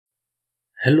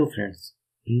Hello friends,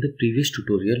 in the previous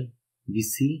tutorial we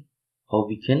see how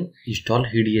we can install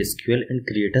HeidiSQL and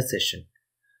create a session.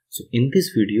 So in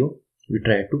this video we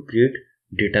try to create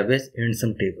database and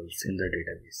some tables in the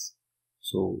database.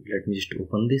 So let me just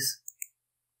open this.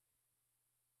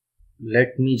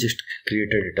 Let me just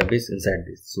create a database inside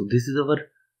this. So this is our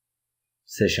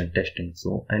session testing.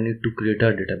 So I need to create a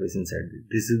database inside this.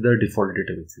 This is the default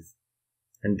databases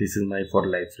and this is my for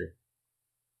life frame.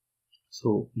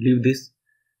 So leave this.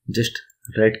 Just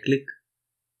right click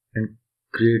and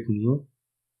create new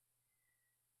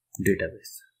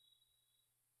database.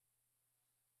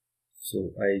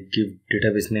 So I give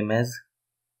database name as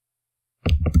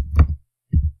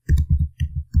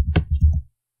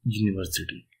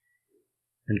university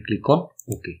and click on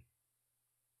OK.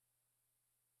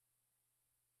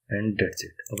 And that's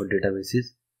it. Our database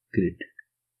is created.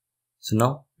 So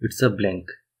now it's a blank.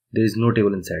 There is no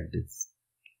table inside this.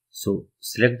 So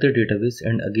select the database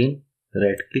and again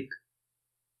right click,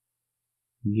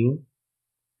 new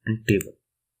and table.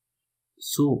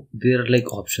 So there are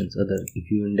like options other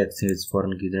if you index is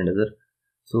foreign keys and other.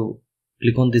 So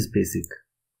click on this basic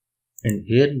and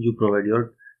here you provide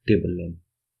your table name.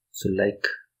 So like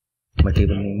my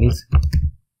table name is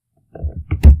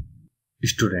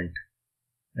student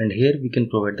and here we can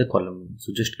provide the column name.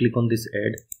 So just click on this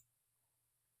add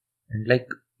and like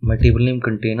my table name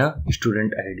contain a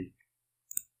student ID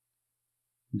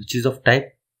which is of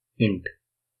type int,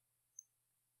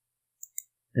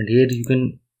 and here you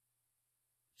can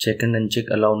check and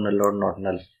uncheck allow null or not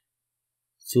null.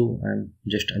 So I'm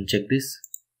just uncheck this,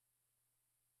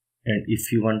 and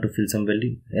if you want to fill some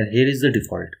value, and here is the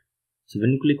default. So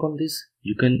when you click on this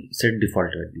you can set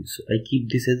default value. So I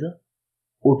keep this as a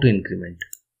auto increment.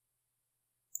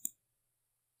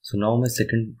 So now my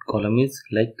second column is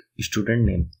like student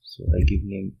name. So I give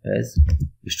name as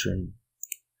student.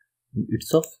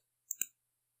 It's of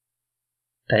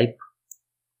type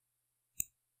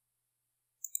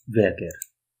varchar.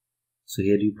 So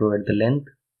here you provide the length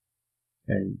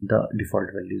and the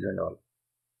default values and all.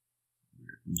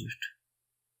 Just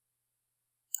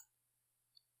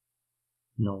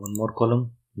now one more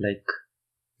column like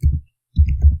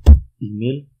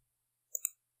email.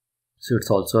 So it's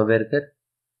also a varchar.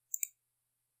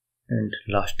 And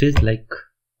last is like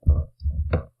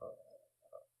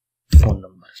phone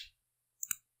number.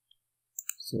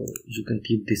 So you can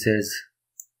keep this as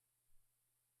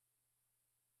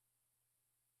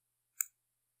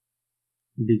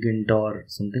big int or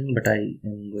something, but I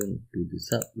am going to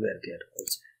this varchar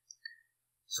also.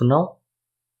 So now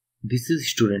this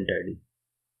is student ID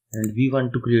and we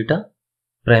want to create a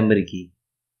primary key.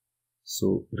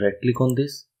 So right click on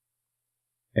this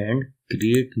and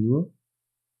create new.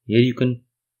 Here you can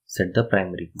set the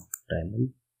primary key, primary,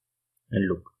 and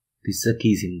look, this is a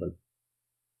key symbol.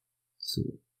 So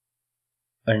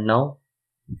and now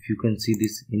if you can see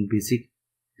this in basic,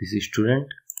 this is student,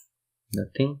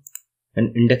 nothing,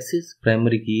 and indexes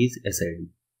primary key is SID,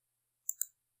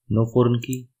 no foreign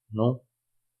key, no,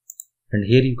 and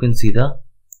here you can see the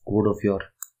code of your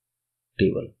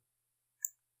table.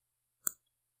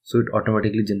 So it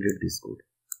automatically generates this code.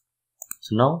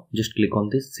 So now just click on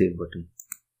this save button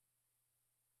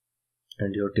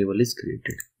and your table is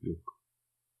created. Look.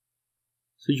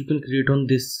 So you can create on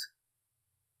this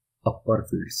upper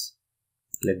fields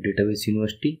like database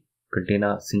university contain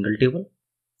a single table.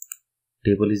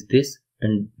 Table is this,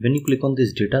 and when you click on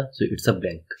this data, so it's a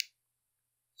blank.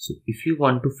 So if you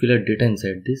want to fill a data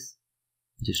inside this,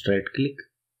 just right click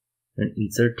and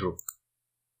insert row.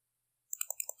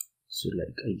 So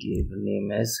like I gave a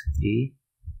name as A.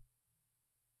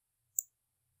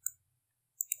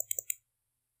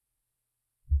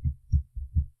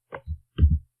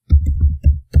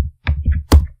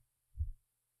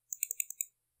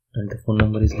 And the phone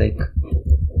number is like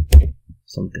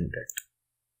something that.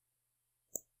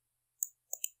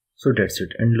 So that's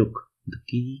it. And look, the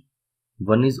key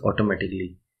one is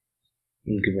automatically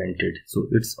incremented. So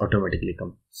it's automatically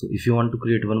come. So if you want to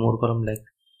create one more column like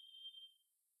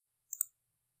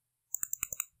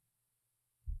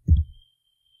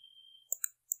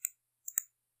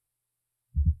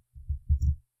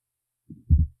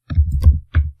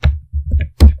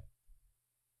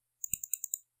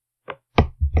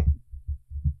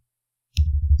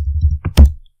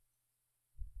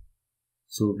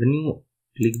so when you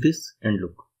click this and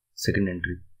look, second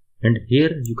entry, and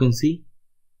here you can see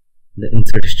the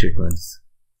insert statements.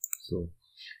 So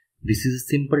this is a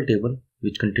simple table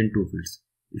which contains two fields.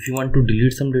 If you want to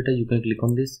delete some data, you can click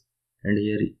on this and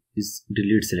here is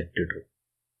delete selected row.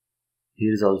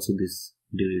 Here is also this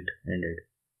delete and add.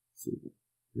 So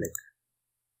like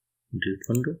delete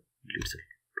one row, delete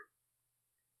select.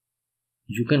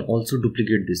 you can also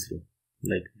duplicate this row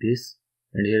like this,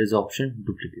 and here is option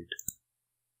duplicate.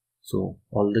 So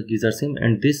all the keys are same,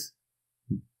 and this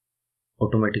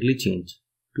automatically change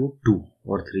to 2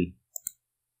 or 3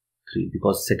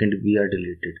 because second we are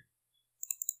deleted.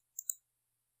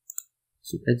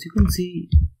 So as you can see,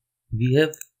 we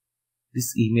have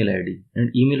this email ID,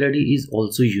 and email ID is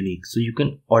also unique, so you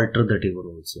can alter the table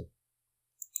also.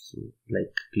 So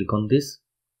like click on this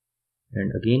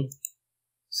and again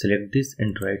select this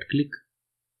and right click,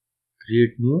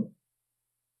 create new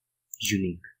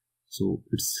unique. So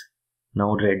it's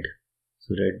now red,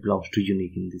 so red belongs to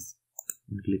unique in this,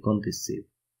 and click on this save.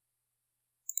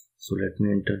 So let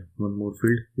me enter one more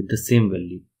field with the same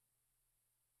value,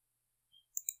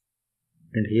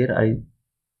 and here I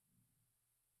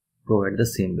provide the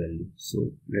same value.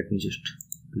 So let me just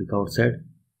click outside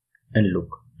and look,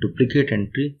 duplicate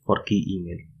entry for key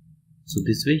email. So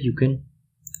this way you can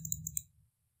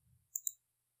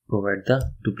provide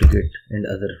the duplicate and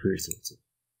other fields also.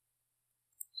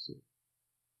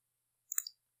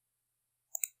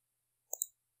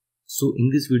 So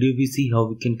in this video we see how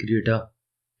we can create a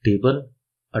table,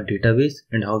 a database,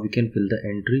 and how we can fill the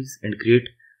entries and create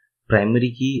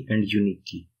primary key and unique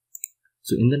key.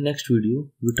 So in the next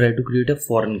video we try to create a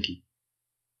foreign key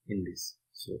in this.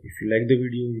 So if you like the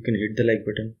video, you can hit the like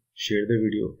button, share the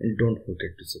video, and don't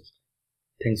forget to subscribe.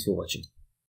 Thanks for watching.